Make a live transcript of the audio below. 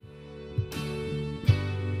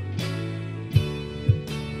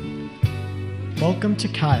Welcome to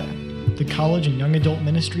Kaya, the college and young adult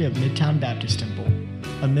ministry of Midtown Baptist Temple,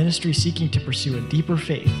 a ministry seeking to pursue a deeper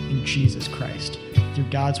faith in Jesus Christ through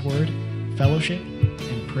God's Word, fellowship,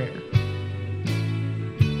 and prayer.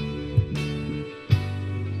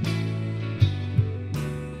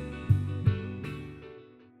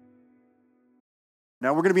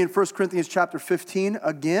 Now we're going to be in 1 Corinthians chapter 15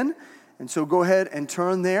 again, and so go ahead and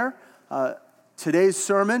turn there. Today's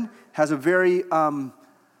sermon has a very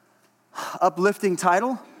uplifting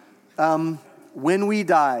title, When We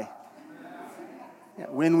Die. Yeah,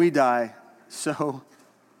 when we die. So,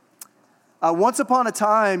 once upon a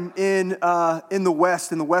time in the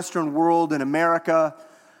West, in the Western world, in America,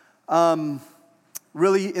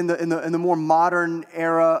 really in the more modern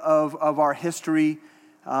era of our history,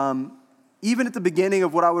 even at the beginning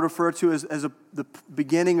of what I would refer to as the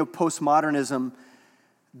beginning of postmodernism,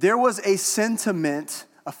 there was a sentiment,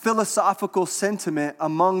 a philosophical sentiment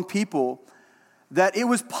among people that it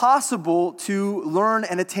was possible to learn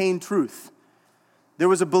and attain truth. There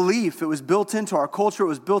was a belief, it was built into our culture, it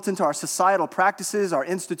was built into our societal practices, our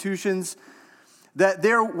institutions, that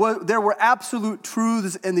there were absolute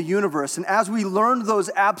truths in the universe. And as we learned those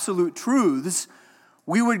absolute truths,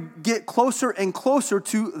 we would get closer and closer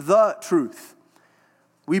to the truth.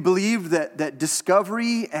 We believed that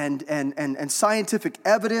discovery and scientific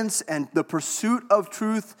evidence and the pursuit of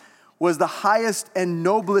truth was the highest and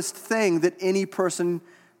noblest thing that any person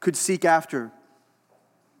could seek after.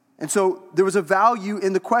 And so there was a value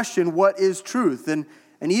in the question, what is truth? And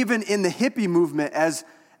even in the hippie movement, as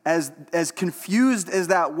confused as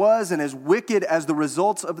that was and as wicked as the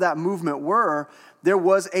results of that movement were, there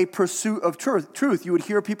was a pursuit of truth. You would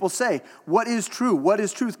hear people say, what is true? What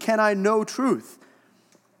is truth? Can I know truth?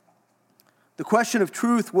 The question of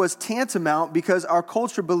truth was tantamount because our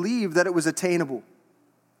culture believed that it was attainable,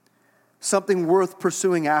 something worth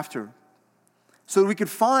pursuing after, so that we could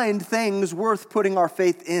find things worth putting our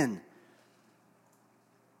faith in.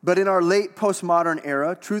 But in our late postmodern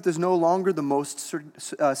era, truth is no longer the most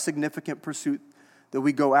significant pursuit that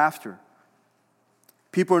we go after.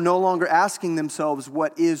 People are no longer asking themselves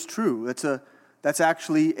what is true. That's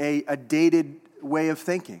actually a dated way of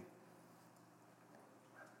thinking.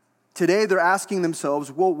 Today they're asking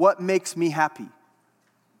themselves, well, what makes me happy?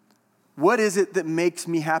 What is it that makes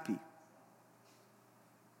me happy?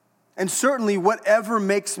 And certainly whatever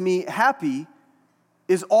makes me happy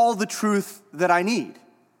is all the truth that I need.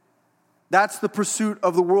 That's the pursuit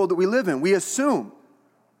of the world that we live in. We assume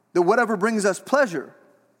that whatever brings us pleasure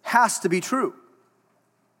has to be true.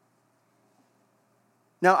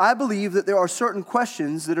 Now, I believe that there are certain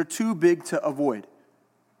questions that are too big to avoid.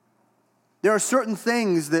 There are certain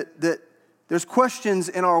things that there's questions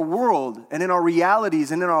in our world and in our realities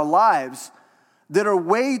and in our lives that are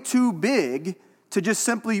way too big to just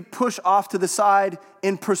simply push off to the side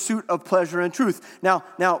in pursuit of pleasure and truth. Now,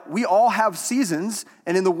 we all have seasons,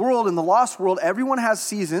 and in the world, in the lost world, everyone has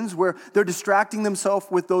seasons where they're distracting themselves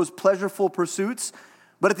with those pleasureful pursuits.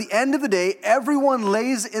 But at the end of the day, everyone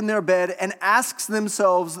lays in their bed and asks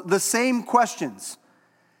themselves the same questions.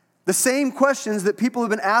 The same questions that people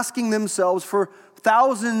have been asking themselves for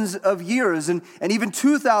thousands of years, and even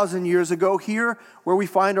 2,000 years ago here where we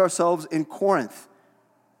find ourselves in Corinth.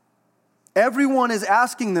 Everyone is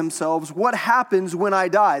asking themselves, what happens when I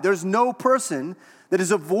die? There's no person that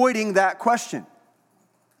is avoiding that question.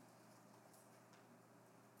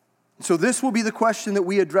 So this will be the question that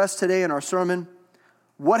we address today in our sermon.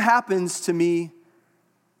 What happens to me?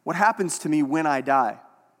 What happens to me when I die?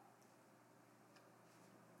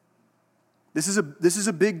 This is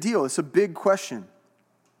a big deal. It's a big question.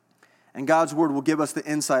 And God's word will give us the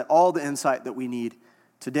insight, all the insight that we need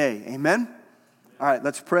today. Amen? All right,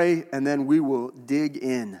 let's pray, and then we will dig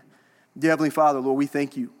in. Dear Heavenly Father, Lord, we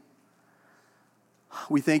thank you.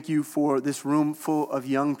 We thank you for this room full of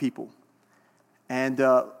young people. And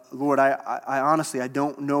Lord, I honestly, I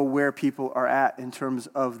don't know where people are at in terms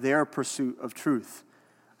of their pursuit of truth.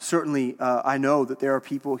 Certainly, I know that there are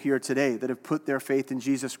people here today that have put their faith in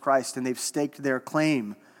Jesus Christ and they've staked their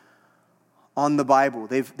claim on the Bible.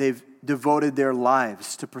 They've devoted their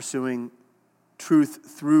lives to pursuing truth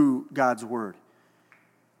through God's Word.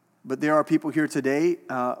 But there are people here today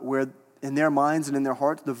where in their minds and in their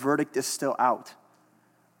hearts, the verdict is still out.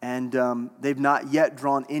 And they've not yet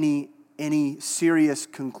drawn any serious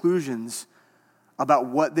conclusions about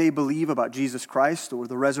what they believe about Jesus Christ or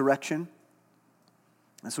the resurrection.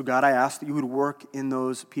 And so, God, I ask that you would work in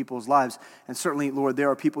those people's lives. And certainly, Lord,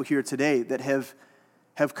 there are people here today that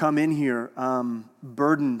have come in here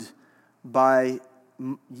burdened by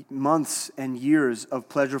months and years of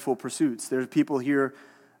pleasureful pursuits. There's people here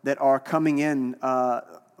that are coming in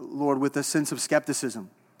Lord, with a sense of skepticism.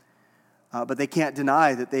 But they can't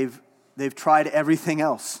deny that they've tried everything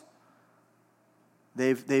else.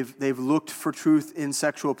 They've looked for truth in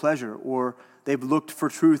sexual pleasure, or they've looked for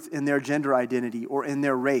truth in their gender identity or in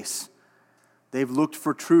their race. They've looked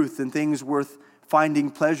for truth in things worth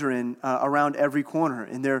finding pleasure in around every corner,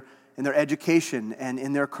 in their education and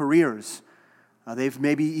in their careers. They've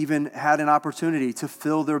maybe even had an opportunity to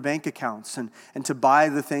fill their bank accounts and to buy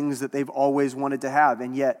the things that they've always wanted to have.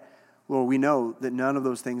 And yet, Lord, we know that none of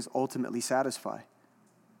those things ultimately satisfy.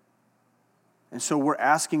 And so we're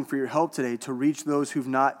asking for your help today to reach those who've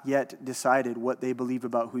not yet decided what they believe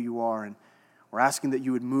about who you are. And we're asking that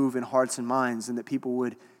you would move in hearts and minds and that people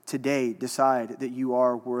would today decide that you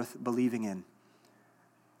are worth believing in.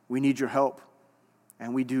 We need your help.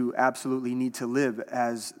 And we do absolutely need to live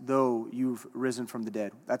as though you've risen from the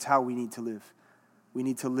dead. That's how we need to live. We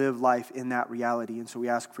need to live life in that reality. And so we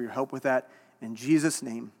ask for your help with that. In Jesus'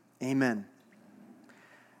 name, amen.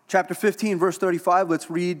 Chapter 15, verse 35, let's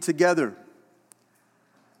read together.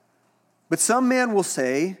 But some man will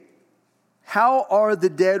say, how are the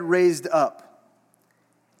dead raised up?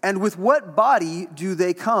 And with what body do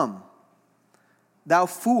they come? Thou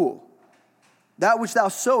fool. That which thou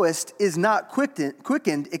sowest is not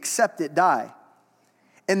quickened except it die.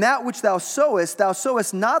 And that which thou sowest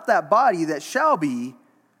not that body that shall be,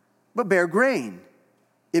 but bear grain.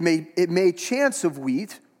 It may chance of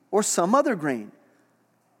wheat or some other grain.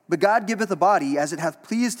 But God giveth a body as it hath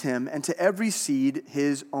pleased him, and to every seed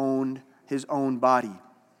his own body.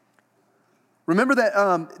 Remember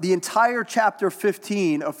that the entire chapter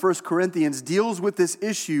 15 of 1 Corinthians deals with this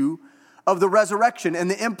issue of the resurrection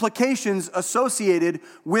and the implications associated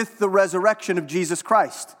with the resurrection of Jesus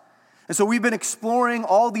Christ. And so we've been exploring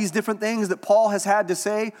all these different things that Paul has had to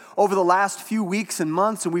say over the last few weeks and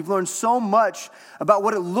months, and we've learned so much about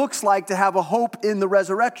what it looks like to have a hope in the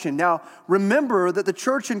resurrection. Now, remember that the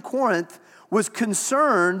church in Corinth was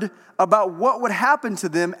concerned about what would happen to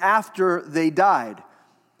them after they died.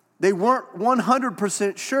 They weren't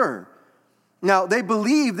 100% sure. Now, they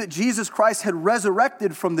believed that Jesus Christ had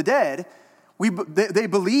resurrected from the dead. They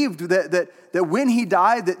believed that when he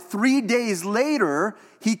died, that 3 days later,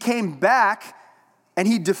 he came back and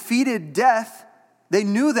he defeated death. They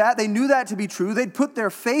knew that to be true. They'd put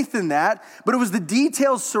their faith in that, but it was the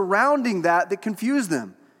details surrounding that confused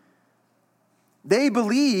them. They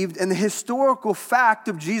believed in the historical fact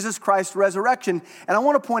of Jesus Christ's resurrection. And I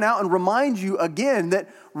want to point out and remind you again that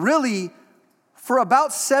really, for about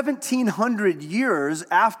 1,700 years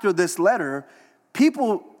after this letter,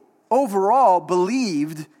 people overall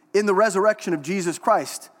believed in the resurrection of Jesus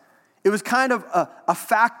Christ. It was kind of a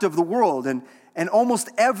fact of the world, and almost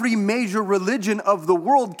every major religion of the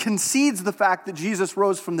world concedes the fact that Jesus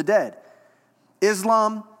rose from the dead.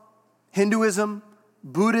 Islam, Hinduism,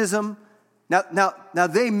 Buddhism. Now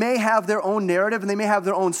they may have their own narrative and they may have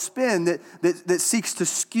their own spin that seeks to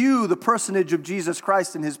skew the personage of Jesus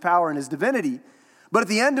Christ and his power and his divinity. But at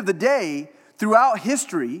the end of the day, throughout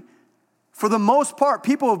history, for the most part,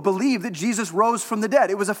 people have believed that Jesus rose from the dead.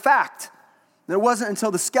 It was a fact. And it wasn't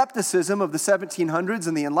until the skepticism of the 1700s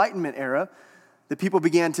and the Enlightenment era that people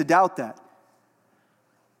began to doubt that.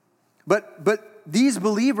 But these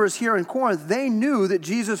believers here in Corinth, they knew that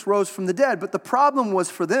Jesus rose from the dead. But the problem was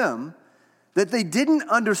for them that they didn't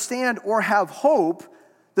understand or have hope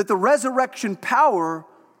that the resurrection power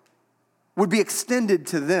would be extended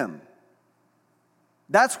to them.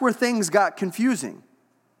 That's where things got confusing.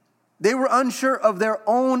 They were unsure of their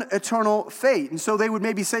own eternal fate. And so they would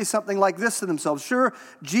maybe say something like this to themselves. Sure,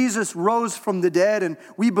 Jesus rose from the dead and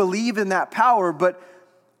we believe in that power, but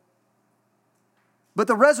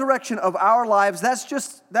the resurrection of our lives, that's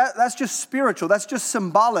just spiritual. That's just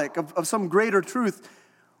symbolic of some greater truth.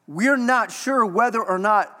 We're not sure whether or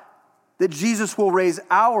not that Jesus will raise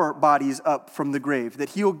our bodies up from the grave, that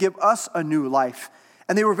he will give us a new life.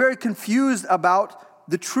 And they were very confused about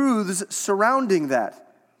the truths surrounding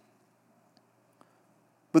that.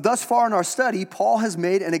 But thus far in our study, Paul has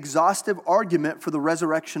made an exhaustive argument for the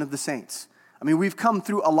resurrection of the saints. I mean, we've come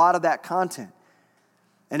through a lot of that content.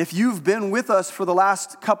 And if you've been with us for the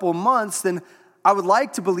last couple months, then I would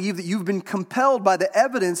like to believe that you've been compelled by the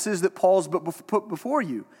evidences that Paul's put before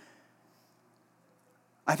you.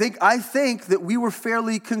 I think that we were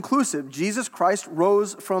fairly conclusive. Jesus Christ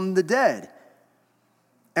rose from the dead.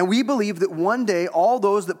 And we believe that one day all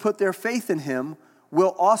those that put their faith in him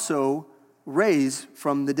will also raise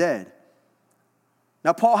from the dead.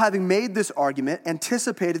 Now, Paul, having made this argument,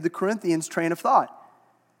 anticipated the Corinthians' train of thought.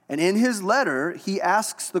 And in his letter, he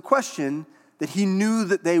asks the question that he knew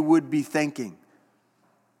that they would be thinking.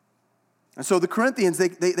 And so the Corinthians,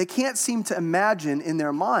 they can't seem to imagine in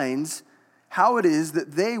their minds how it is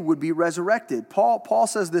that they would be resurrected. Paul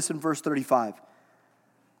says this in verse 35.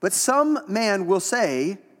 But some man will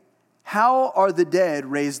say, how are the dead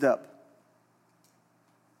raised up?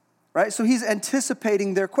 Right? So he's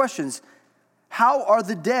anticipating their questions. How are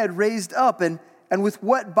the dead raised up, and with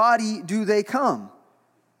what body do they come?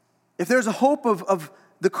 If there's a hope of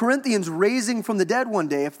the Corinthians raising from the dead one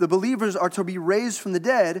day, if the believers are to be raised from the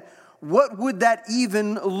dead, what would that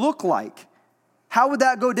even look like? How would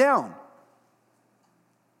that go down?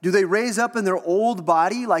 Do they raise up in their old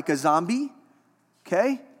body like a zombie?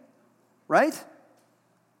 Okay? Right?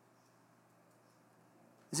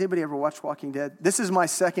 Has anybody ever watched Walking Dead? This is my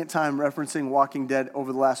second time referencing Walking Dead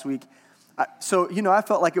over the last week. So, I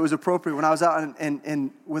felt like it was appropriate when I was out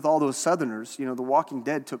and with all those Southerners. The Walking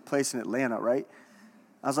Dead took place in Atlanta, right?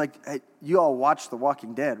 I was like, hey, you all watched The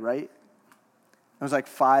Walking Dead, right? There was like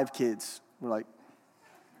 5 kids. We're like,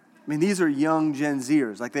 these are young Gen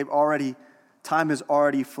Zers. Like time has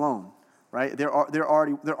already flown, right? They're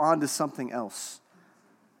on to something else.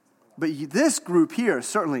 But this group here,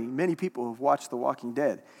 certainly many people have watched The Walking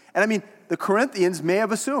Dead. And the Corinthians may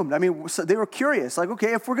have assumed. So they were curious. Like,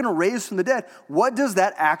 okay, if we're going to raise from the dead, what does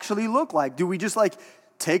that actually look like? Do we just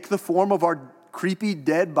take the form of our creepy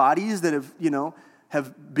dead bodies that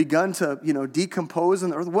have begun to, decompose on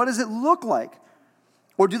the earth? What does it look like?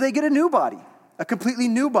 Or do they get a new body, a completely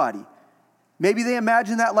new body? Maybe they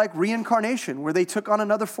imagine that like reincarnation, where they took on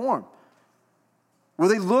another form, where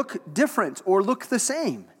they look different or look the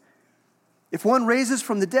same. If one raises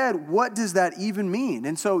from the dead, what does that even mean?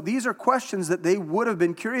 And so these are questions that they would have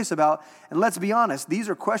been curious about. And let's be honest, these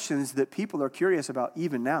are questions that people are curious about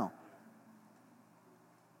even now.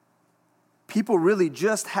 People really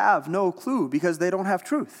just have no clue because they don't have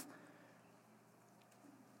truth.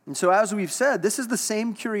 And so as we've said, this is the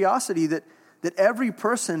same curiosity that every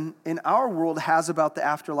person in our world has about the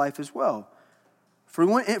afterlife as well.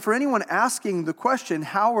 For anyone asking the question,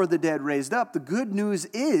 how are the dead raised up? The good news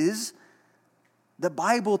is the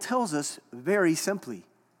Bible tells us very simply.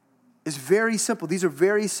 It's very simple. These are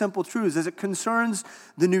very simple truths. As it concerns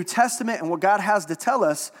the New Testament and what God has to tell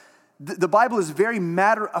us, the Bible is very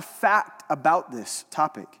matter of fact about this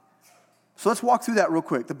topic. So let's walk through that real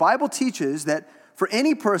quick. The Bible teaches that for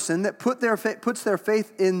any person that puts their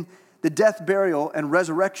faith in the death, burial, and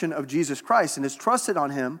resurrection of Jesus Christ and is trusted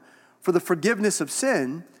on him for the forgiveness of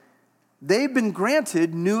sin, they've been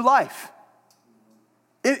granted new life.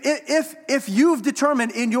 If you've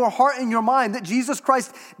determined in your heart and your mind that Jesus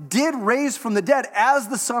Christ did raise from the dead as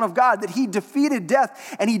the Son of God, that he defeated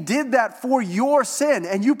death, and he did that for your sin,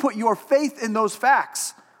 and you put your faith in those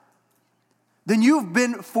facts, then you've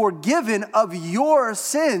been forgiven of your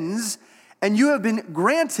sins, and you have been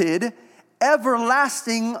granted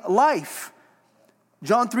everlasting life.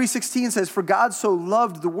 John 3:16 says, "For God so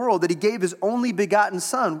loved the world that he gave his only begotten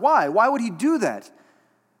Son." Why? Why would he do that?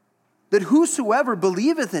 That whosoever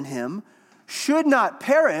believeth in him should not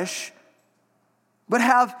perish, but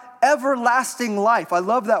have everlasting life. I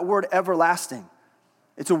love that word, everlasting.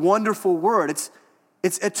 It's a wonderful word.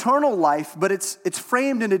 It's eternal life, but it's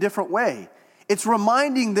framed in a different way. It's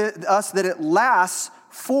reminding us that it lasts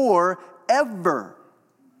forever.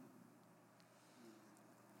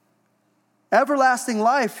 Everlasting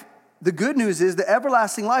life, the good news is that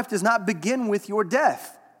everlasting life does not begin with your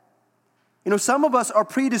death. Some of us are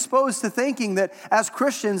predisposed to thinking that as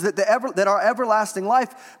Christians that our everlasting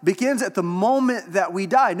life begins at the moment that we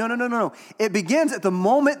die. No. It begins at the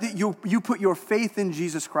moment that you put your faith in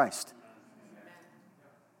Jesus Christ.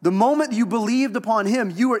 The moment you believed upon him,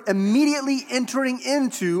 you are immediately entering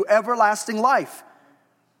into everlasting life.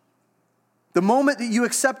 The moment that you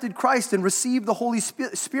accepted Christ and received the Holy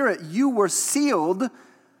Spirit, you were sealed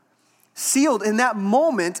in that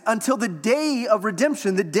moment until the day of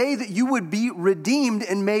redemption, the day that you would be redeemed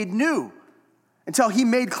and made new, until he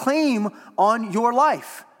made claim on your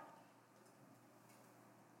life.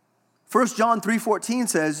 1 John 3:14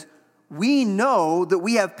 says, "We know that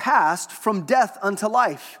we have passed from death unto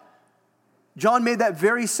life." John made that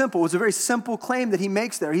very simple. It was a very simple claim that he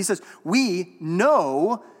makes there. He says, we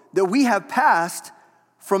know that we have passed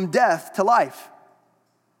from death to life.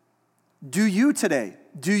 Do you today?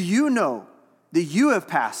 Do you know that you have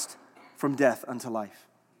passed from death unto life?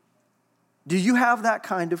 Do you have that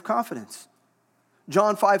kind of confidence?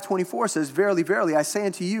 John 5:24 says, "Verily, verily, I say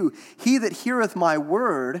unto you, he that heareth my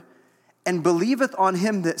word and believeth on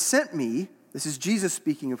him that sent me," this is Jesus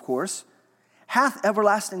speaking, of course, "hath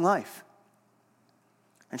everlasting life,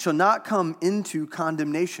 and shall not come into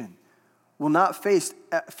condemnation," will not face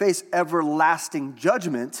everlasting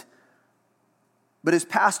judgment, but has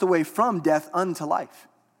passed away from death unto life.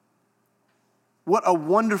 What a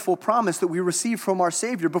wonderful promise that we receive from our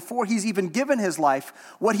Savior before he's even given his life.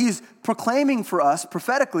 What he's proclaiming for us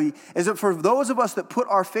prophetically is that for those of us that put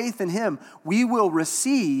our faith in him, we will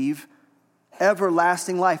receive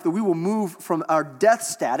everlasting life, that we will move from our death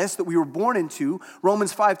status that we were born into.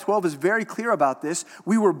 Romans 5:12 is very clear about this.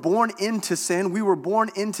 We were born into sin. We were born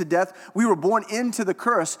into death. We were born into the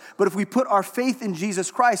curse. But if we put our faith in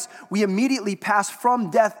Jesus Christ, we immediately pass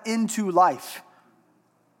from death into life.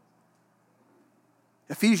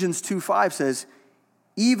 Ephesians 2:5 says,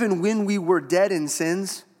 even when we were dead in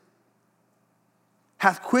sins,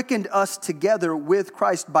 hath quickened us together with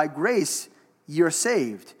Christ. By grace, you're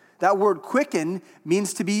saved. That word quicken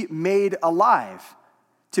means to be made alive.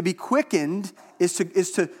 To be quickened is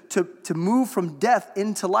to move from death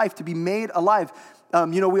into life, to be made alive.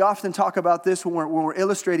 We often talk about this when we're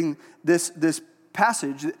illustrating this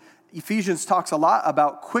passage. Ephesians talks a lot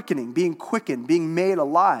about quickening, being made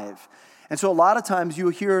alive. And so a lot of times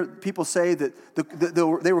you'll hear people say that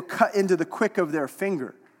they were cut into the quick of their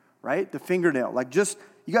finger, right? The fingernail. Like just,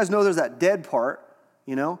 you guys know there's that dead part,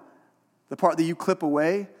 the part that you clip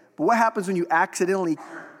away. But what happens when you accidentally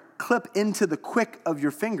clip into the quick of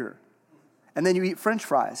your finger and then you eat French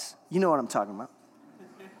fries? You know what I'm talking about,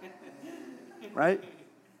 right?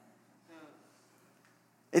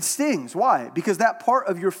 It stings. Why? Because that part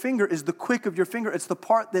of your finger is the quick of your finger. It's the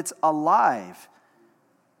part that's alive.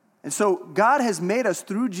 And so God has made us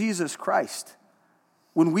through Jesus Christ.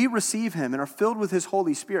 When we receive him and are filled with his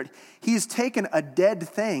Holy Spirit, he's taken a dead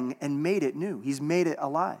thing and made it new. He's made it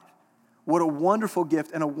alive. What a wonderful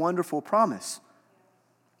gift and a wonderful promise.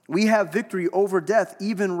 We have victory over death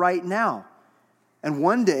even right now. And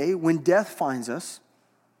one day when death finds us,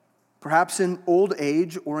 perhaps in old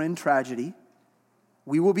age or in tragedy,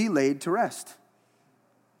 we will be laid to rest.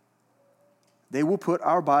 They will put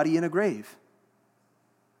our body in a grave.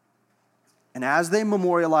 And as they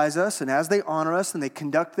memorialize us and as they honor us and they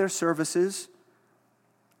conduct their services,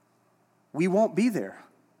 we won't be there.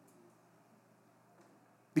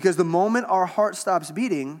 Because the moment our heart stops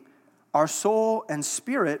beating, our soul and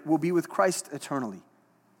spirit will be with Christ eternally.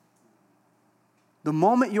 The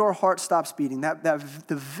moment your heart stops beating, the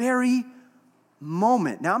very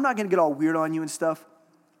moment. Now, I'm not going to get all weird on you and stuff,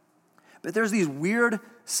 but there's these weird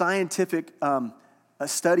scientific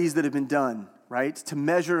studies that have been done, right, to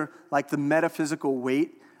measure like the metaphysical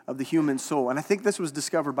weight of the human soul. And I think this was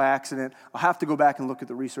discovered by accident. I'll have to go back and look at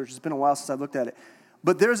the research. It's been a while since I've looked at it.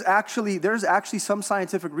 But there's actually some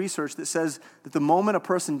scientific research that says that the moment a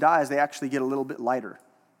person dies, they actually get a little bit lighter.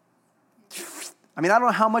 I mean, I don't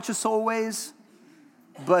know how much a soul weighs,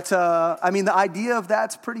 but the idea of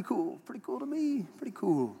that's pretty cool. Pretty cool to me. Pretty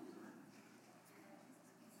cool.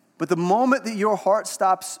 But the moment that your heart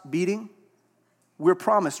stops beating, we're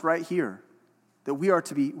promised right here that we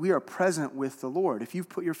are present with the Lord. If you've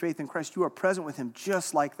put your faith in Christ, you are present with him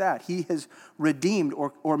just like that. He has redeemed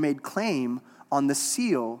or made claim on the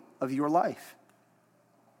seal of your life.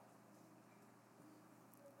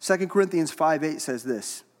 2 Corinthians 5:8 says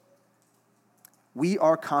this, we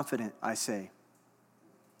are confident, I say,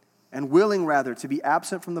 and willing rather to be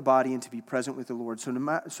absent from the body and to be present with the Lord. So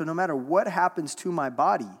no matter what happens to my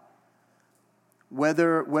body,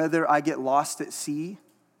 whether I get lost at sea,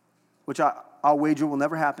 which I'll wager will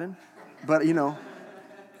never happen, but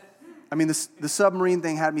the submarine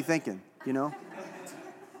thing had me thinking,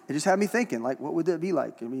 It just had me thinking, like, what would that be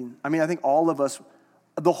like? I think all of us,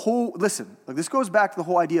 this goes back to the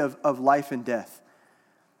whole idea of life and death.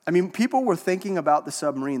 People were thinking about the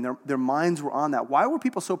submarine. Their minds were on that. Why were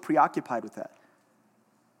people so preoccupied with that?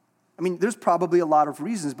 There's probably a lot of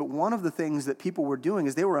reasons, but one of the things that people were doing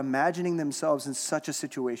is they were imagining themselves in such a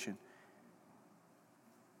situation.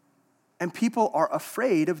 And people are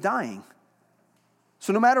afraid of dying.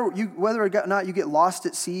 So no matter whether or not you get lost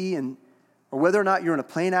at sea or whether or not you're in a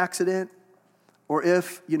plane accident, or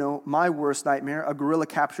if, my worst nightmare, a gorilla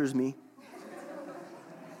captures me.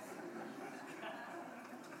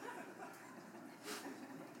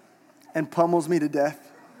 And pummels me to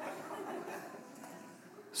death.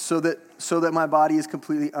 So that my body is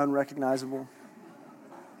completely unrecognizable.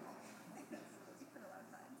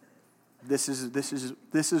 This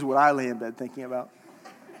is what I lay in bed thinking about.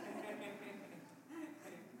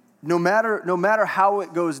 No matter how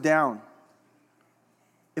it goes down,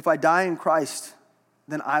 if I die in Christ,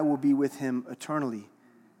 then I will be with him eternally.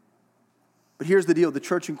 But here's the deal. The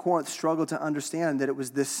church in Corinth struggled to understand that it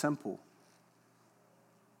was this simple.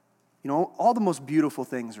 All the most beautiful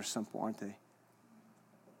things are simple, aren't they?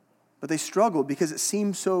 But they struggled because it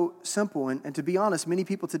seemed so simple. And to be honest, many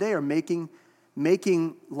people today are making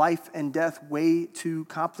making life and death way too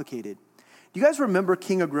complicated. Do you guys remember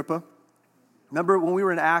King Agrippa? Remember when we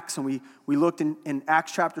were in Acts and we looked in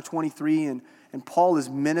Acts chapter 23 and Paul is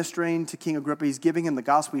ministering to King Agrippa. He's giving him the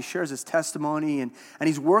gospel. He shares his testimony and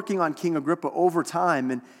he's working on King Agrippa over time.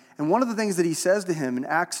 And one of the things that he says to him in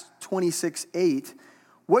Acts 26:8,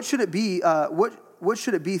 what should it be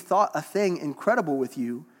thought a thing incredible with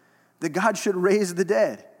you that God should raise the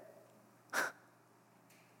dead?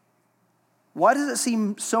 Why does it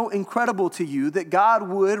seem so incredible to you that God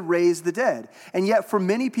would raise the dead? And yet for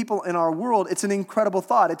many people in our world, it's an incredible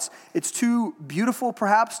thought. It's too beautiful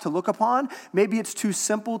perhaps to look upon. Maybe it's too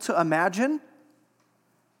simple to imagine.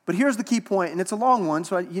 But here's the key point, and it's a long one,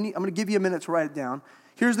 so I'm going to give you a minute to write it down.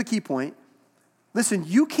 Here's the key point. Listen,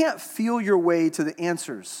 you can't feel your way to the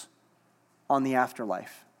answers on the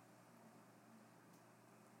afterlife.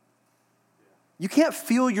 You can't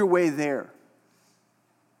feel your way there.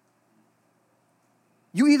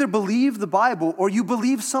 You either believe the Bible or you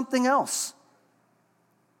believe something else.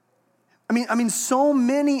 I mean, so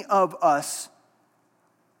many of us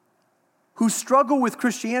who struggle with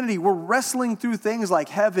Christianity, we're wrestling through things like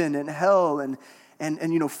heaven and hell and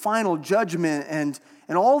final judgment and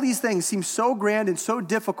all these things seem so grand and so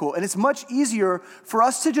difficult. And it's much easier for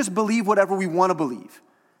us to just believe whatever we want to believe.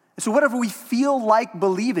 And so whatever we feel like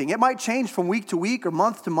believing, it might change from week to week or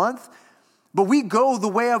month to month, but we go the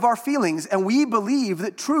way of our feelings, and we believe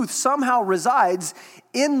that truth somehow resides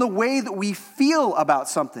in the way that we feel about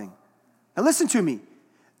something. Now listen to me.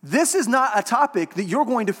 This is not a topic that you're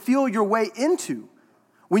going to feel your way into.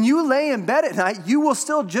 When you lay in bed at night, you will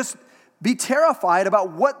still just be terrified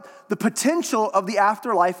about what the potential of the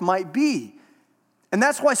afterlife might be. And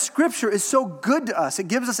that's why Scripture is so good to us. It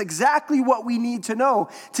gives us exactly what we need to know,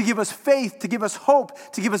 to give us faith, to give us hope,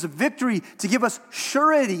 to give us victory, to give us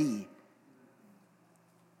surety.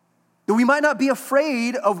 That we might not be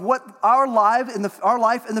afraid of what our life and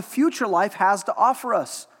the future life has to offer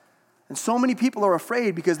us. And so many people are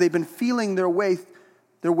afraid because they've been feeling their way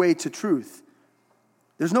to truth.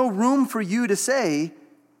 There's no room for you to say,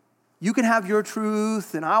 you can have your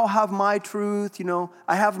truth and I'll have my truth.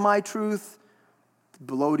 I have my truth.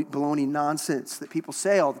 Baloney nonsense that people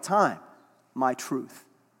say all the time. My truth.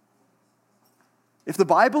 If the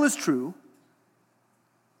Bible is true,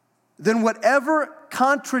 then whatever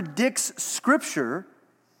contradicts Scripture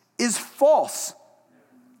is false.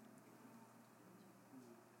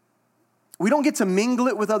 We don't get to mingle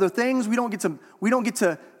it with other things. We don't get to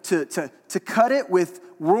cut it with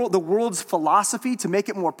the world's philosophy to make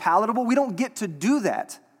it more palatable. We don't get to do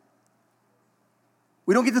that.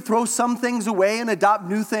 We don't get to throw some things away and adopt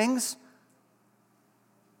new things.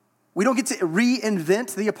 We don't get to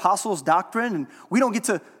reinvent the apostles' doctrine, and we don't get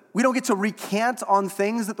to recant on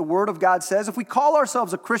things that the Word of God says. If we call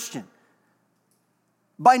ourselves a Christian,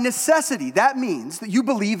 by necessity, that means that you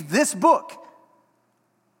believe this book.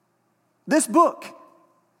 This book.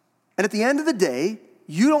 And at the end of the day,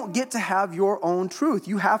 you don't get to have your own truth.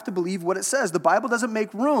 You have to believe what it says. The Bible doesn't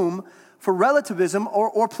make room for relativism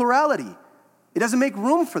or plurality. It doesn't make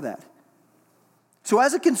room for that. So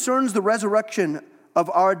as it concerns the resurrection of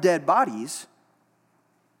our dead bodies,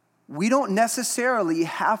 we don't necessarily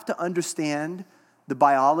have to understand the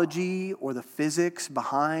biology or the physics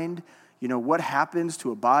behind, what happens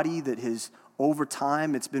to a body that has over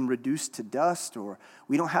time it's been reduced to dust, or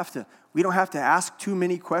we don't have to ask too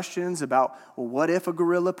many questions about, well, what if a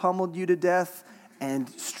gorilla pummeled you to death and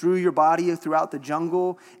strew your body throughout the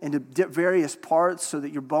jungle into various parts so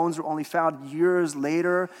that your bones are only found years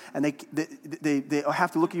later, and they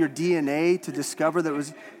have to look at your DNA to discover that it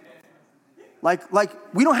was like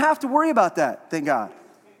we don't have to worry about that, thank God.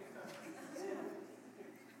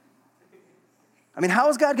 I mean, how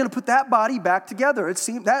is God going to put that body back together?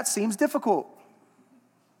 That seems difficult.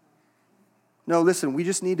 No, listen, we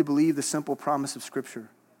just need to believe the simple promise of Scripture.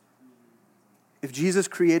 If Jesus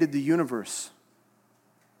created the universe,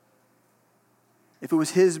 if it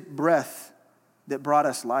was His breath that brought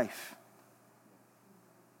us life,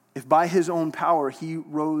 if by His own power He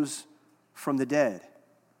rose from the dead,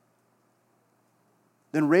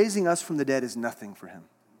 then raising us from the dead is nothing for Him.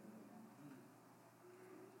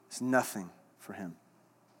 It's nothing for Him.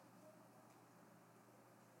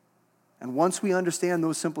 And once we understand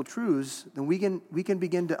those simple truths, then we can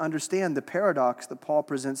begin to understand the paradox that Paul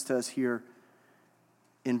presents to us here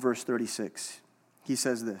in verse 36. He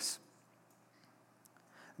says this,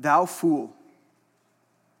 "Thou fool."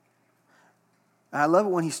 And I love it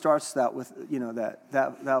when he starts that with,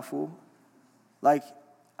 that thou fool.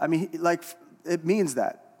 It means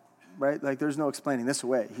that, right? Like, there's no explaining this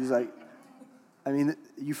away. He's like,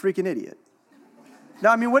 you freaking idiot.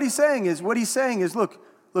 Now, I mean, what he's saying is, look,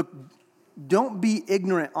 don't be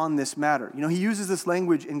ignorant on this matter. You know, he uses this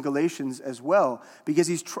language in Galatians as well because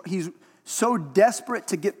he's so desperate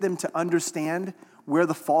to get them to understand where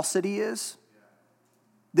the falsity is.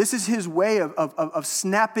 This is his way of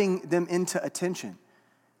snapping them into attention.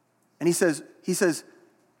 And he says,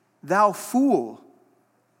 thou fool,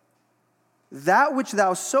 that which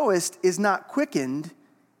thou sowest is not quickened,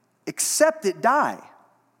 except it die.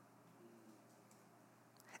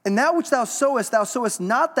 And that which thou sowest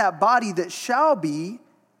not that body that shall be,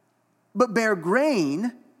 but bear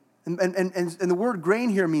grain, and the word grain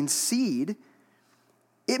here means seed.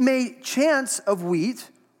 It may chance of wheat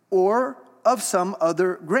or of some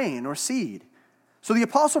other grain or seed. So the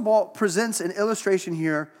Apostle Paul presents an illustration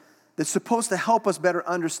here that's supposed to help us better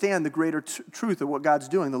understand the greater truth of what God's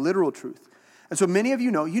doing, the literal truth. And so many of you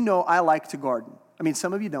know I like to garden. I mean,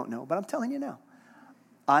 some of you don't know, but I'm telling you now.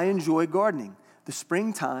 I enjoy gardening. The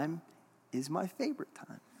springtime is my favorite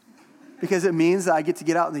time because it means that I get to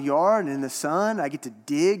get out in the yard and in the sun. I get to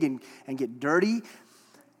dig and get dirty.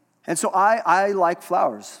 And so I like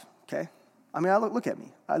flowers, okay? I mean, look at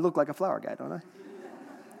me. I look like a flower guy, don't I?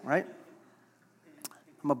 Right?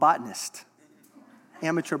 I'm a botanist,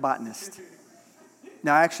 amateur botanist.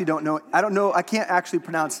 Now, I actually don't know. I can't actually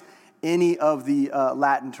pronounce any of the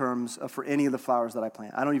Latin terms for any of the flowers that I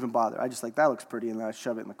plant. I don't even bother. I just like, that looks pretty, and then I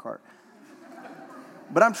shove it in the cart.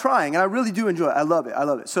 But I'm trying, and I really do enjoy it. I love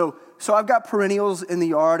it. So I've got perennials in the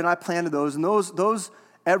yard, and I planted those, and those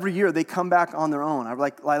every year they come back on their own. I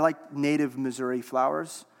like native Missouri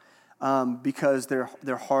flowers because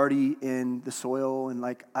they're hardy in the soil, and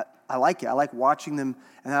I like it. I like watching them,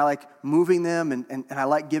 and I like moving them, and I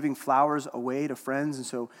like giving flowers away to friends. And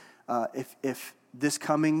so if this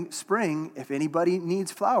coming spring, if anybody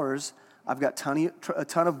needs flowers, I've got a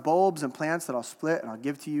ton of bulbs and plants that I'll split and I'll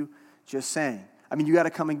give to you. Just saying. I mean, you got to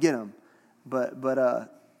come and get them, but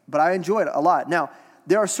I enjoy it a lot. Now,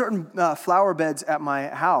 there are certain flower beds at my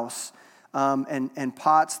house and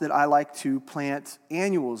pots that I like to plant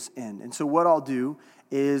annuals in. And so what I'll do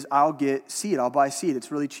is I'll get seed. I'll buy seed.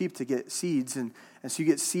 It's really cheap to get seeds, and so you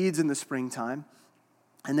get seeds in the springtime,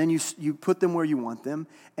 and then you put them where you want them,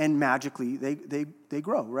 and magically they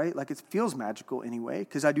grow, right? Like it feels magical anyway,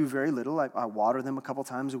 because I do very little. I water them a couple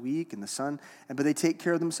times a week in the sun, but they take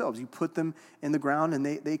care of themselves. You put them in the ground, and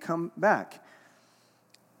they come back.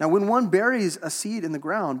 Now, when one buries a seed in the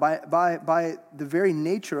ground, by the very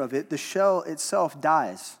nature of it, the shell itself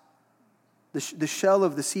dies. The shell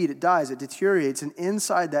of the seed, it dies, it deteriorates, and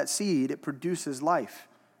inside that seed, it produces life.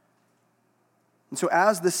 And so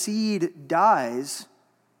as the seed dies,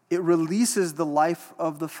 it releases the life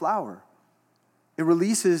of the flower. It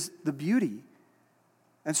releases the beauty.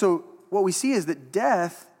 And so what we see is that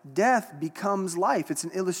death becomes life. It's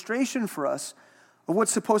an illustration for us of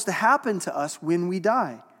what's supposed to happen to us when we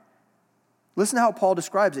die. Listen to how Paul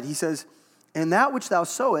describes it. He says, and that which thou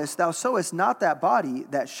sowest not that body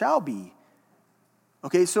that shall be.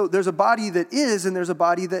 Okay, so there's a body that is and there's a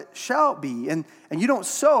body that shall be. And you don't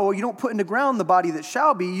sow, you don't put in the ground the body that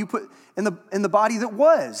shall be, you put in the body that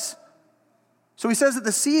was. So he says that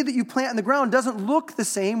the seed that you plant in the ground doesn't look the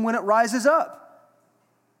same when it rises up.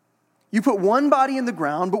 You put one body in the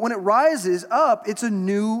ground, but when it rises up, it's a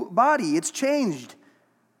new body. It's changed.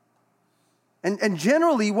 And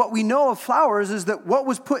generally, what we know of flowers is that what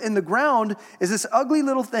was put in the ground is this ugly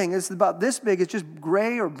little thing. It's about this big. It's just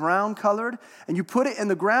gray or brown colored. And you put it in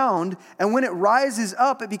the ground, and when it rises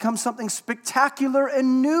up, it becomes something spectacular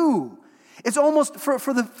and new. It's almost,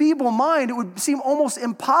 for the feeble mind, it would seem almost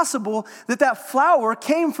impossible that flower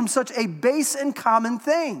came from such a base and common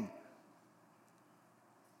thing.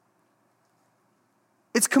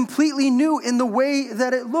 It's completely new in the way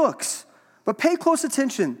that it looks. But pay close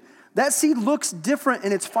attention. That seed looks different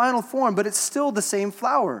in its final form, but it's still the same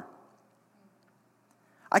flower.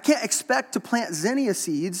 I can't expect to plant zinnia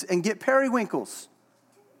seeds and get periwinkles.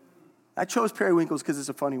 I chose periwinkles because it's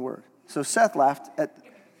a funny word. So Seth laughed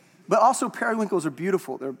but also periwinkles are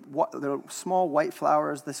beautiful. They're small white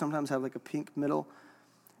flowers. They sometimes have like a pink middle.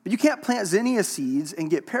 But you can't plant zinnia seeds and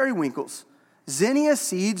get periwinkles. Zinnia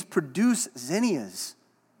seeds produce zinnias.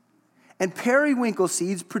 And periwinkle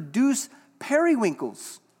seeds produce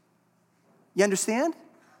periwinkles. You understand?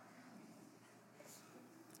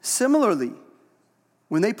 Similarly,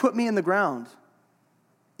 when they put me in the ground,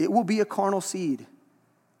 it will be a carnal seed.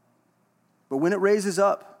 But when it raises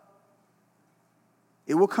up,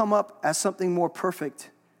 it will come up as something more perfect.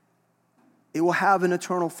 It will have an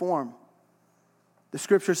eternal form. The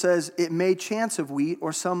scripture says it may chance of wheat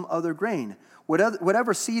or some other grain.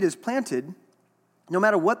 Whatever seed is planted, no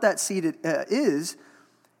matter what that seed is,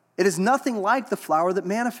 It is nothing like the flower that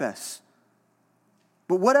manifests.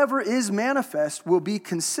 But whatever is manifest will be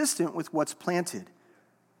consistent with what's planted.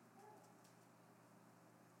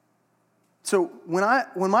 So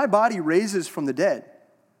when my body raises from the dead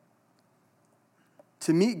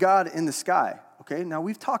to meet God in the sky, okay, now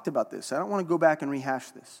we've talked about this. I don't want to go back and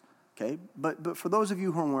rehash this, okay? But for those of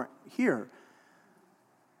you who weren't here,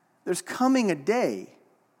 there's coming a day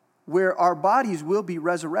where our bodies will be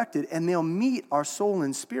resurrected and they'll meet our soul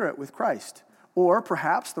and spirit with Christ. Or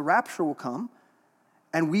perhaps the rapture will come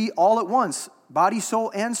and we all at once, body,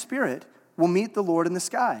 soul, and spirit, will meet the Lord in the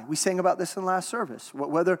sky. We sang about this in the last service.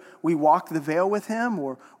 Whether we walk the veil with him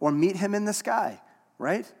or meet him in the sky,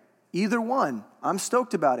 right? Either one, I'm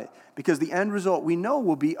stoked about it because the end result we know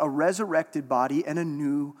will be a resurrected body and a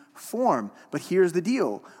new form. But here's the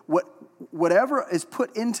deal. Whatever is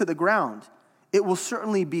put into the ground, it will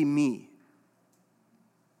certainly be me.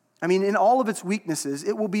 I mean, in all of its weaknesses,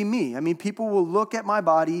 it will be me. I mean, people will look at my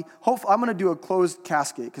body. Hopefully, I'm going to do a closed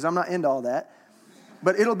casket because I'm not into all that.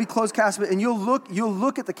 But it'll be closed casket, and you'll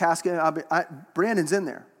look at the casket, and Brandon's in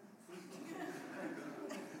there.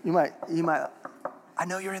 You might. I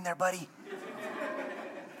know you're in there, buddy.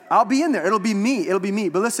 I'll be in there. It'll be me.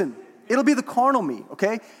 But listen, it'll be the carnal me,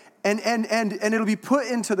 okay? And it'll be put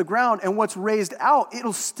into the ground, and what's raised out,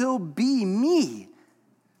 it'll still be me.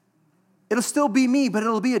 It'll still be me, but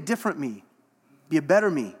it'll be a different me, be a better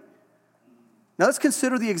me. Now let's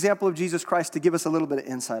consider the example of Jesus Christ to give us a little bit of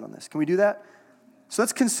insight on this. Can we do that? So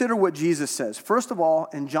let's consider what Jesus says. First of all,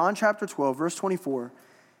 in John chapter 12, verse 24,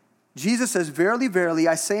 Jesus says, "Verily, verily,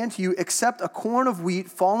 I say unto you, except a corn of wheat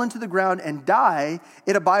fall into the ground and die,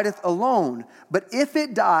 it abideth alone. But if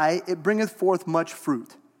it die, it bringeth forth much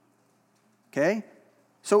fruit." Okay?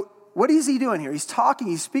 So what is he doing here?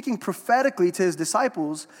 He's speaking prophetically to his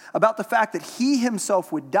disciples about the fact that he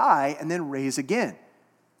himself would die and then raise again.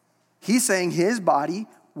 He's saying his body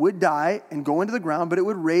would die and go into the ground, but it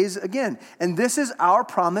would raise again. And this is our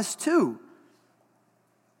promise too.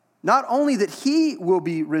 Not only that he will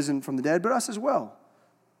be risen from the dead, but us as well.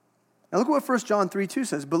 Now look at what 1 John 3:2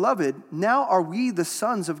 says. "Beloved, now are we the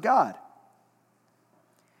sons of God.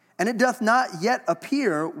 And it doth not yet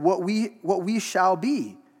appear what we shall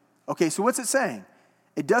be." Okay, so what's it saying?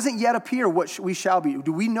 It doesn't yet appear what we shall be.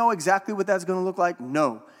 Do we know exactly what that's going to look like?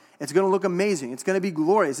 No. It's going to look amazing. It's going to be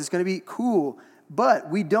glorious. It's going to be cool. But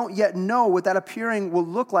we don't yet know what that appearing will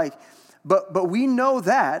look like. But we know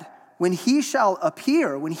that when he shall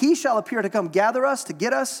appear to come gather us, to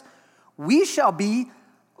get us, we shall be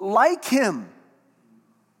like him.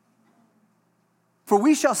 For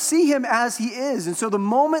we shall see him as he is. And so the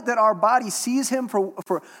moment that our body sees him for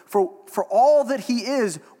all that he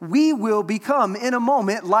is, we will become in a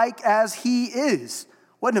moment like as he is.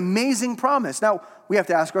 What an amazing promise. Now, we have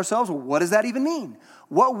to ask ourselves, well, what does that even mean?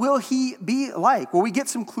 What will he be like? Well, we get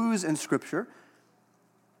some clues in Scripture.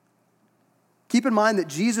 Keep in mind that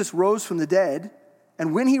Jesus rose from the dead,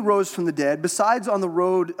 and when he rose from the dead, besides on the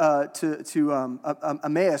road to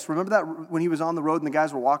Emmaus, remember that when he was on the road and the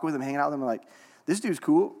guys were walking with him, hanging out with him, like, this dude's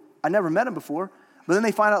cool. I never met him before. But then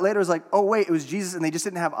they find out later, it's like, oh, wait, it was Jesus, and they just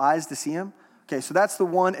didn't have eyes to see him. Okay, so that's the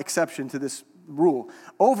one exception to this rule.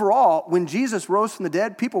 Overall, when Jesus rose from the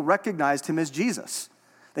dead, people recognized him as Jesus.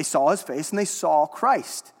 They saw his face, and they saw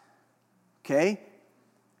Christ. Okay?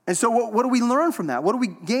 And so what do we learn from that? What do we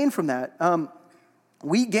gain from that?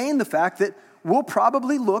 We gain the fact that we'll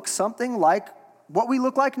probably look something like what we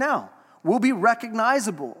look like now. We'll be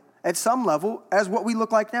recognizable at some level as what we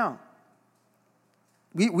look like now.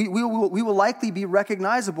 We will likely be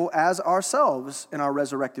recognizable as ourselves in our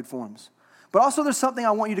resurrected forms. But also there's something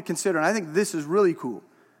I want you to consider, and I think this is really cool.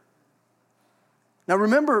 Now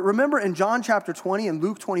remember in John chapter 20 and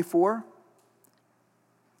Luke 24,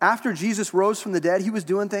 after Jesus rose from the dead, he was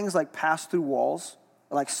doing things like pass through walls,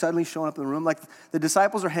 like suddenly showing up in the room. Like the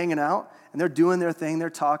disciples are hanging out, and they're doing their thing, they're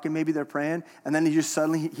talking, maybe they're praying, and then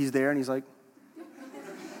he's there, and he's like,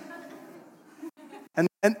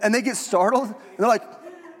 and they get startled, and they're like,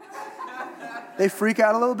 they freak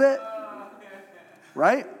out a little bit,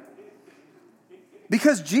 right?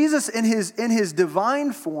 Because Jesus in his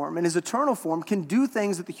divine form, in his eternal form, can do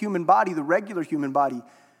things that the human body, the regular human body,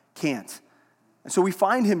 can't. And so we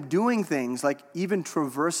find him doing things like even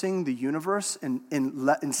traversing the universe in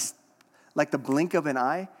like the blink of an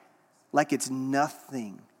eye, like it's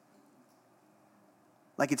nothing.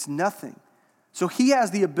 Like it's nothing. So he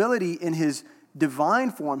has the ability in his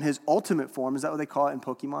divine form, his ultimate form. Is that what they call it in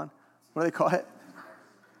Pokemon? What do they call it?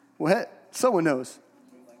 What? Someone knows.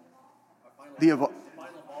 The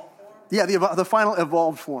final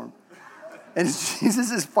evolved form. And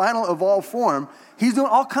Jesus' final evolved form, he's doing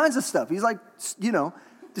all kinds of stuff. He's like,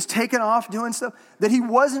 just taking off, doing stuff that he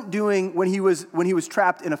wasn't doing when he was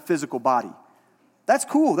trapped in a physical body. That's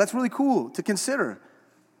cool. That's really cool to consider.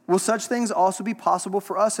 Will such things also be possible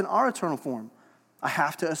for us in our eternal form? I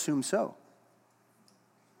have to assume so.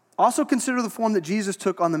 Also consider the form that Jesus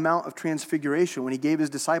took on the Mount of Transfiguration when he gave his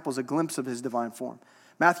disciples a glimpse of his divine form.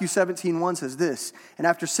 Matthew 17:1 says this, "And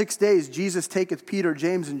after 6 days Jesus taketh Peter,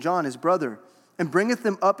 James, and John, his brother, and bringeth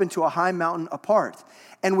them up into a high mountain apart,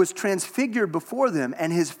 and was transfigured before them,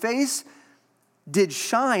 and his face did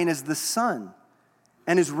shine as the sun,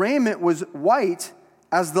 and his raiment was white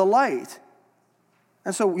as the light."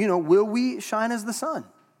 And so, will we shine as the sun?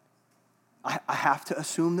 I have to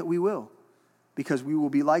assume that we will, because we will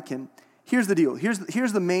be like him. Here's the deal.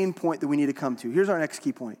 Here's the main point that we need to come to. Here's our next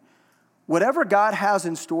key point. Whatever God has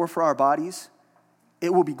in store for our bodies,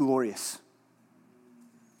 it will be glorious.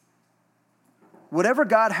 Whatever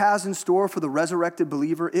God has in store for the resurrected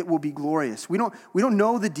believer, it will be glorious. We don't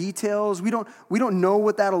know the details. We don't know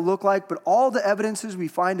what that'll look like, but all the evidences we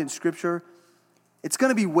find in Scripture, it's going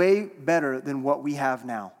to be way better than what we have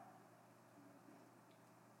now.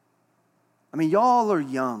 I mean, y'all are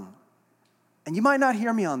young, and you might not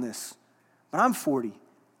hear me on this, but I'm 40.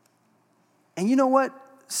 And you know what?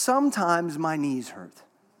 Sometimes my knees hurt,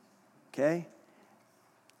 okay?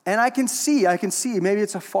 And I can see, maybe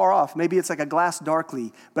it's a far off, maybe it's like a glass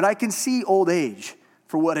darkly, but I can see old age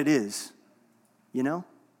for what it is,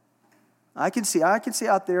 I can see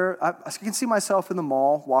out there, I can see myself in the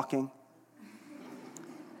mall walking,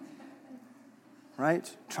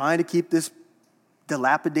 right? Trying to keep this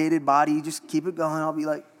dilapidated body, just keep it going. I'll be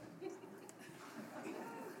like,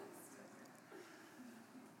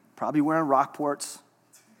 probably wearing Rockports.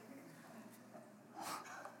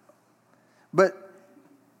 But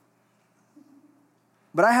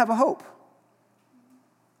I have a hope.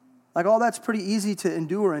 Like, all that's pretty easy to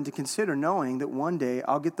endure and to consider, knowing that one day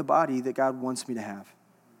I'll get the body that God wants me to have.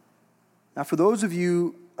 Now, for those of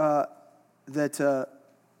you that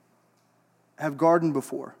have gardened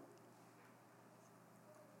before,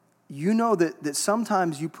 you know that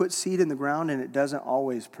sometimes you put seed in the ground and it doesn't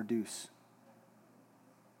always produce.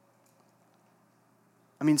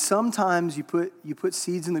 I mean, sometimes you put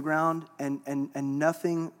seeds in the ground and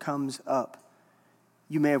nothing comes up.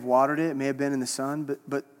 You may have watered it may have been in the sun,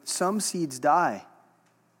 but some seeds die,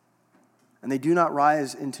 and they do not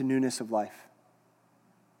rise into newness of life.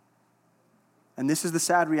 And this is the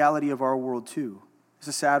sad reality of our world too. It's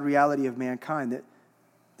a sad reality of mankind,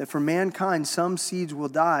 that for mankind, some seeds will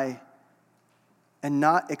die and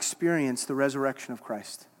not experience the resurrection of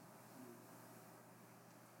Christ.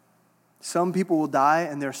 Some people will die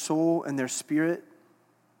and their soul and their spirit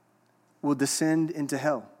will descend into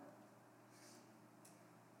hell.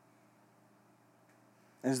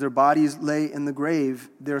 As their bodies lay in the grave,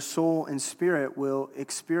 their soul and spirit will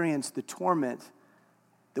experience the torment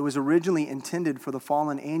that was originally intended for the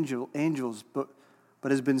fallen angels, but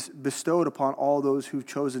has been bestowed upon all those who've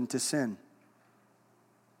chosen to sin.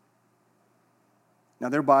 Now,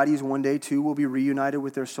 their bodies one day too will be reunited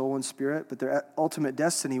with their soul and spirit, but their ultimate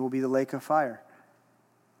destiny will be the lake of fire.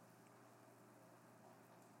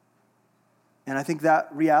 And I think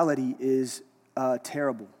that reality is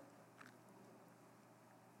terrible.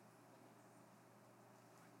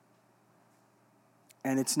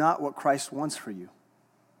 And it's not what Christ wants for you.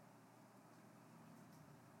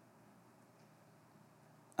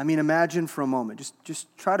 I mean, imagine for a moment,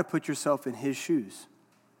 just try to put yourself in his shoes.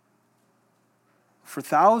 For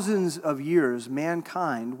thousands of years,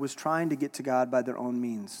 mankind was trying to get to God by their own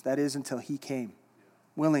means. That is, until he came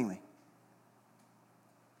willingly.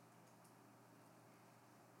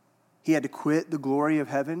 He had to quit the glory of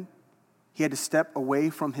heaven. He had to step away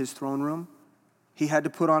from his throne room. He had to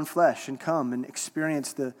put on flesh and come and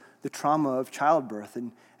experience the trauma of childbirth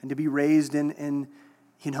and to be raised in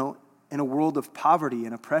a world of poverty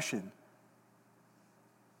and oppression.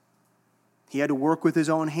 He had to work with his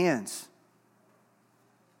own hands.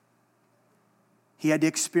 He had to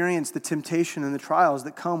experience the temptation and the trials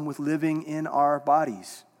that come with living in our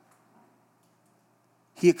bodies.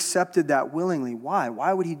 He accepted that willingly. Why?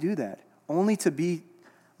 Why would he do that? Only to be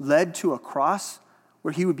led to a cross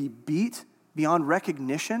where he would be beat beyond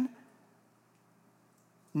recognition,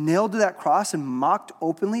 nailed to that cross and mocked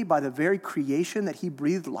openly by the very creation that he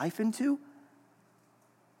breathed life into,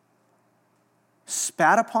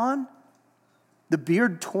 spat upon, the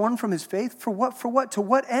beard torn from his face. For what? For what? To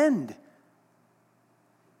what end?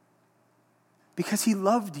 Because he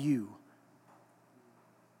loved you.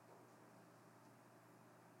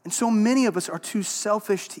 And so many of us are too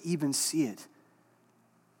selfish to even see it.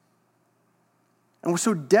 And we're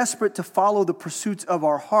so desperate to follow the pursuits of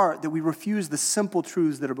our heart that we refuse the simple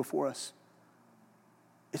truths that are before us.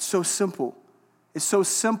 It's so simple. It's so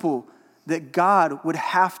simple that God would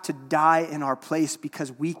have to die in our place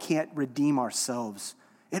because we can't redeem ourselves.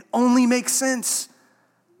 It only makes sense.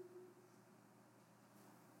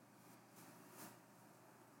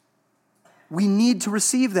 We need to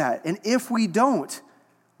receive that. And if we don't,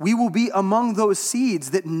 we will be among those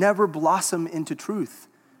seeds that never blossom into truth.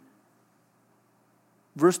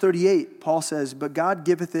 Verse 38, Paul says, "But God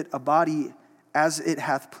giveth it a body as it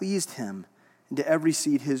hath pleased him, and to every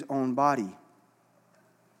seed his own body."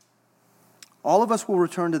 All of us will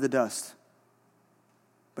return to the dust.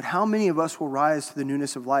 But how many of us will rise to the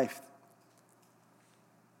newness of life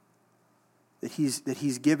that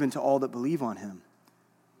he's given to all that believe on him?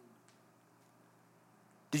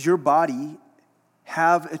 Does your body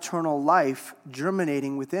have eternal life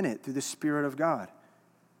germinating within it through the Spirit of God?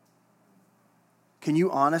 Can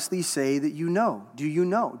you honestly say that you know? Do you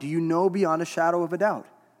know? Do you know beyond a shadow of a doubt?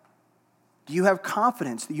 Do you have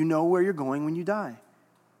confidence that you know where you're going when you die?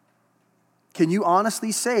 Can you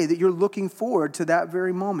honestly say that you're looking forward to that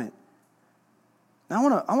very moment? Now,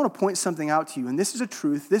 I want to point something out to you, and this is a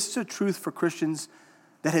truth. This is a truth for Christians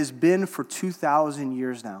that has been for 2,000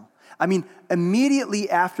 years now. I mean, immediately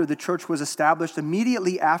after the church was established,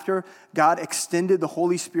 immediately after God extended the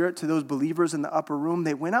Holy Spirit to those believers in the upper room,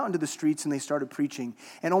 they went out into the streets and they started preaching.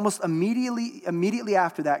 And almost immediately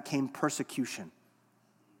after that came persecution.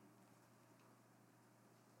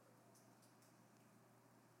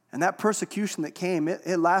 And that persecution that came,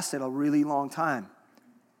 it lasted a really long time.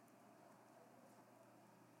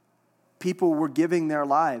 People were giving their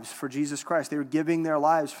lives for Jesus Christ. They were giving their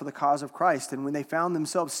lives for the cause of Christ. And when they found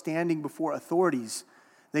themselves standing before authorities,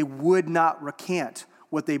 they would not recant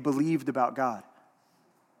what they believed about God.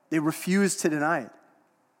 They refused to deny it.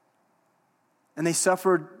 And they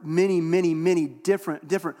suffered many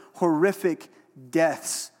different horrific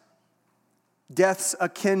deaths. Deaths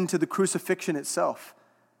akin to the crucifixion itself.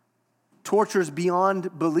 Tortures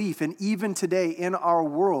beyond belief. And even today in our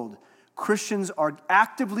world, Christians are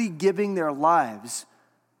actively giving their lives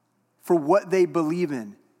for what they believe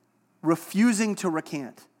in, refusing to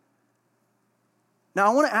recant. Now,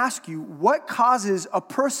 I want to ask you, what causes a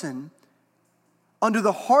person under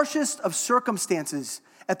the harshest of circumstances,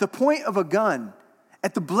 at the point of a gun,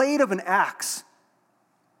 at the blade of an axe,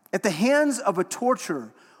 at the hands of a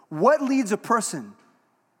torturer, what leads a person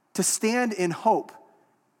to stand in hope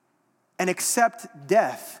and accept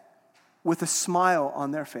death with a smile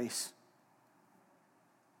on their face?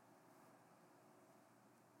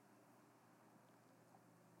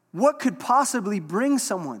 What could possibly bring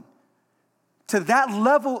someone to that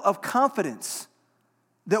level of confidence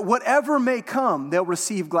that whatever may come, they'll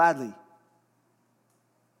receive gladly?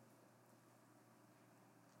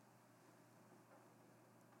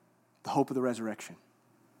 The hope of the resurrection.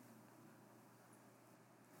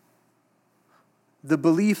 The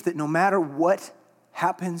belief that no matter what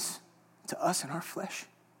happens to us in our flesh,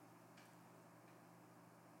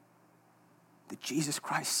 that Jesus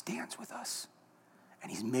Christ stands with us. And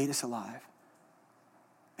he's made us alive.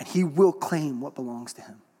 And he will claim what belongs to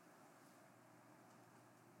him.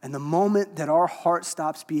 And the moment that our heart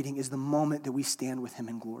stops beating is the moment that we stand with him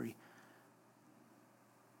in glory.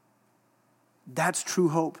 That's true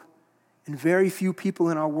hope. And very few people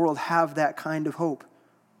in our world have that kind of hope.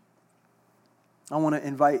 I want to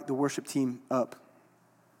invite the worship team up.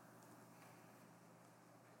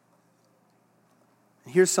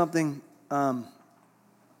 Here's something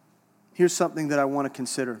that I want to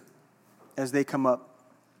consider as they come up.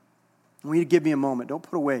 I want you to give me a moment. Don't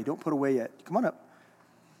put away yet. Come on up.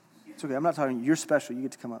 It's okay, I'm not talking to you. You're special. You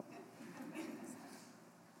get to come up.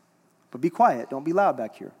 But be quiet. Don't be loud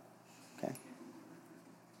back here. Okay?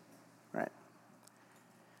 Right.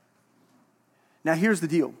 Now here's the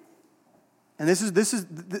deal. And this is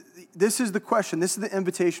the question. This is the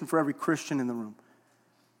invitation for every Christian in the room.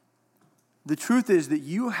 The truth is that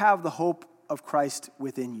you have the hope of Christ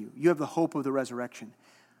within you. You have the hope of the resurrection,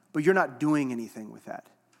 but you're not doing anything with that.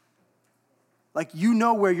 Like, you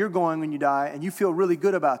know where you're going when you die, and you feel really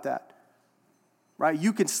good about that, right?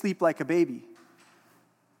 You can sleep like a baby.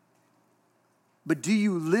 But do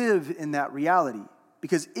you live in that reality?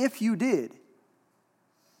 Because if you did,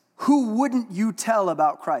 who wouldn't you tell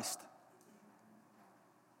about Christ?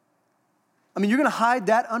 I mean, you're going to hide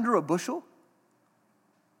that under a bushel?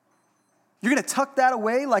 You're going to tuck that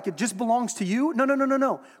away like it just belongs to you?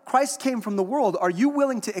 No. Christ came from the world. Are you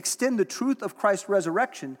willing to extend the truth of Christ's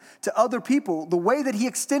resurrection to other people the way that he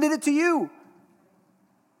extended it to you?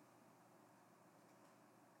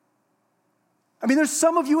 I mean, there's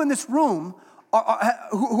some of you in this room,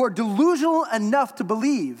 who are delusional enough to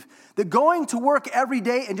believe that going to work every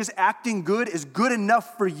day and just acting good is good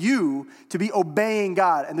enough for you to be obeying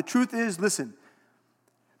God. And the truth is, listen,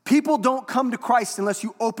 people don't come to Christ unless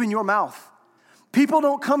you open your mouth. People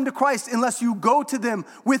don't come to Christ unless you go to them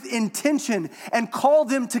with intention and call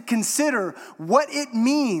them to consider what it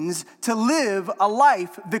means to live a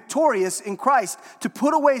life victorious in Christ, to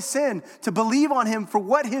put away sin, to believe on him for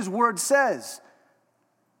what his word says.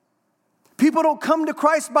 People don't come to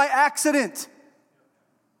Christ by accident.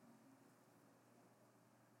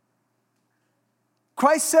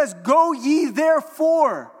 Christ says, "Go ye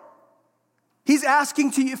therefore." He's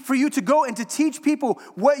asking for you to go and to teach people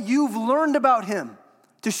what you've learned about him,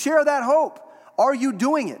 to share that hope. Are you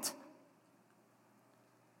doing it?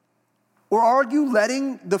 Or are you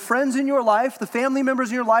letting the friends in your life, the family members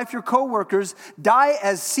in your life, your coworkers, die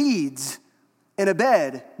as seeds in a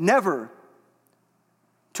bed, never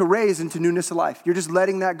to raise into newness of life? You're just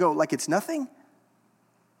letting that go like it's nothing?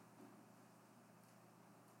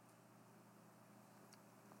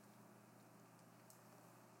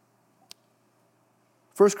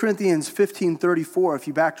 First Corinthians 15:34, if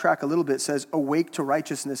you backtrack a little bit, says, "Awake to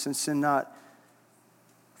righteousness and sin not.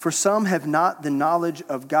 For some have not the knowledge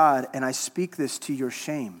of God, and I speak this to your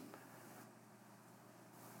shame."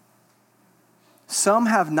 Some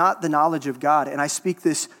have not the knowledge of God, and I speak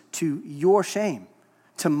this to your shame,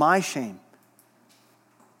 to my shame.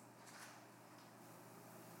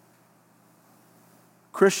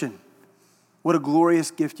 Christian, what a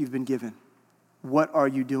glorious gift you've been given. What are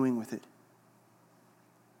you doing with it?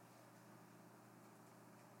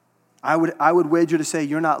 I would wager to say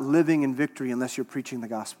you're not living in victory unless you're preaching the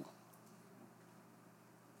gospel.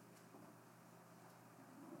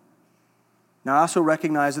 Now, I also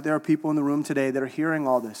recognize that there are people in the room today that are hearing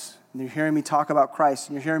all this, and you're hearing me talk about Christ,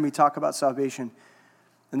 and you're hearing me talk about salvation,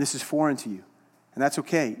 and this is foreign to you. And that's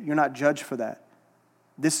okay. You're not judged for that.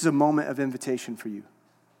 This is a moment of invitation for you.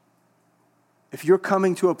 If you're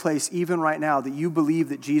coming to a place even right now that you believe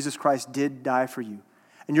that Jesus Christ did die for you,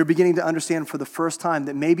 and you're beginning to understand for the first time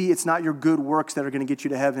that maybe it's not your good works that are going to get you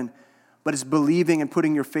to heaven, but it's believing and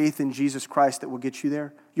putting your faith in Jesus Christ that will get you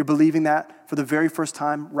there. You're believing that for the very first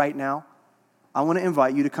time right now. I want to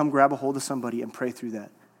invite you to come grab a hold of somebody and pray through that,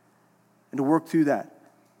 and to work through that,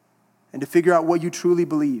 and to figure out what you truly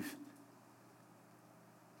believe.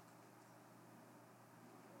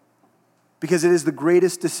 Because it is the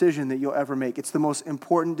greatest decision that you'll ever make. It's the most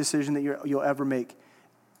important decision that you'll ever make.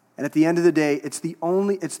 And at the end of the day, it's the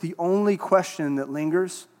only question that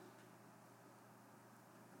lingers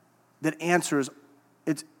that answers.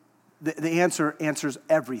 The answer answers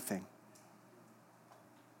everything.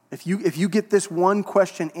 If you get this one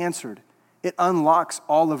question answered, it unlocks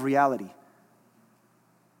all of reality.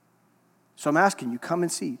 So I'm asking you, come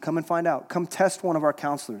and see, come and find out. Come test one of our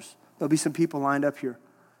counselors. There'll be some people lined up here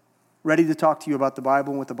ready to talk to you about the Bible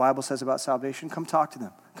and what the Bible says about salvation. Come talk to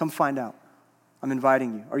them. Come find out. I'm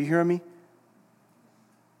inviting you. Are you hearing me?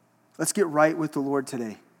 Let's get right with the Lord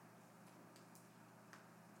today.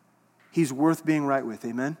 He's worth being right with.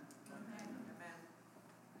 Amen?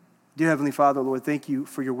 Dear Heavenly Father, Lord, thank you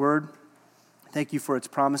for your word. Thank you for its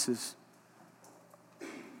promises.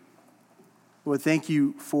 Lord, thank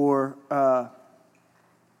you for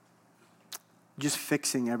just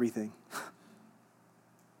fixing everything.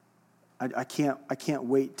 I can't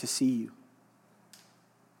wait to see you.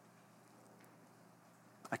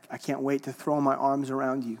 I can't wait to throw my arms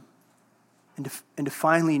around you and to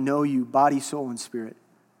finally know you, body, soul, and spirit.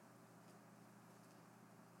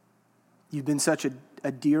 You've been such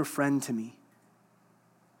a dear friend to me.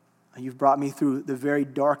 You've brought me through the very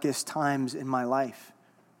darkest times in my life.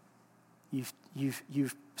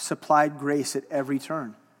 You've supplied grace at every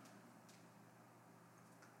turn.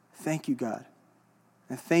 Thank you, God.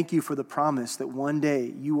 And thank you for the promise that one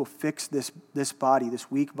day you will fix this body, this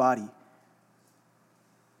weak body.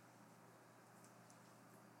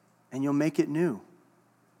 And you'll make it new.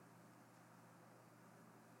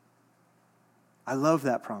 I love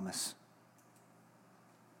that promise.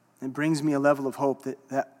 It brings me a level of hope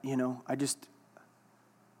that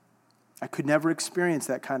I could never experience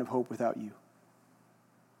that kind of hope without you.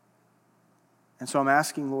 And so I'm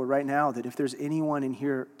asking, Lord, right now that if there's anyone in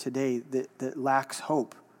here today that lacks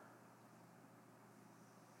hope,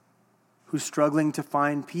 who's struggling to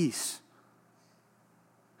find peace,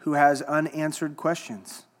 who has unanswered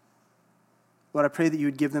questions, Lord, I pray that you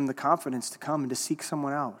would give them the confidence to come and to seek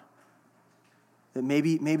someone out. That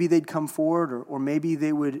maybe they'd come forward, or maybe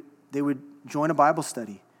they would join a Bible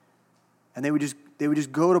study, and they would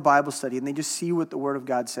just go to Bible study and they just see what the Word of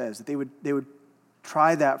God says. That they would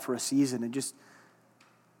try that for a season and just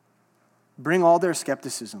Bring all their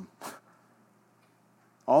skepticism,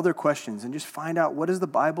 all their questions, and just find out, what does the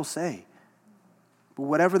Bible say? But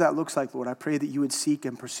whatever that looks like, Lord, I pray that you would seek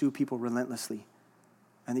and pursue people relentlessly,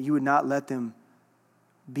 and that you would not let them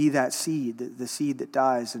be that seed, the seed that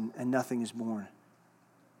dies and nothing is born.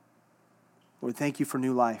 Lord, thank you for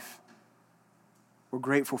new life. We're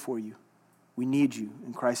grateful for you. We need you.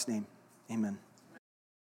 In Christ's name, amen.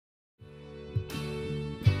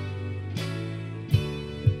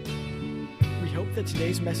 We hope that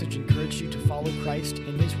today's message encouraged you to follow Christ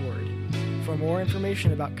in His Word. For more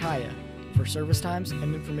information about Kaya, for service times,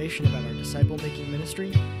 and information about our disciple-making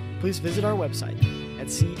ministry, please visit our website at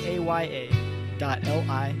caya.live.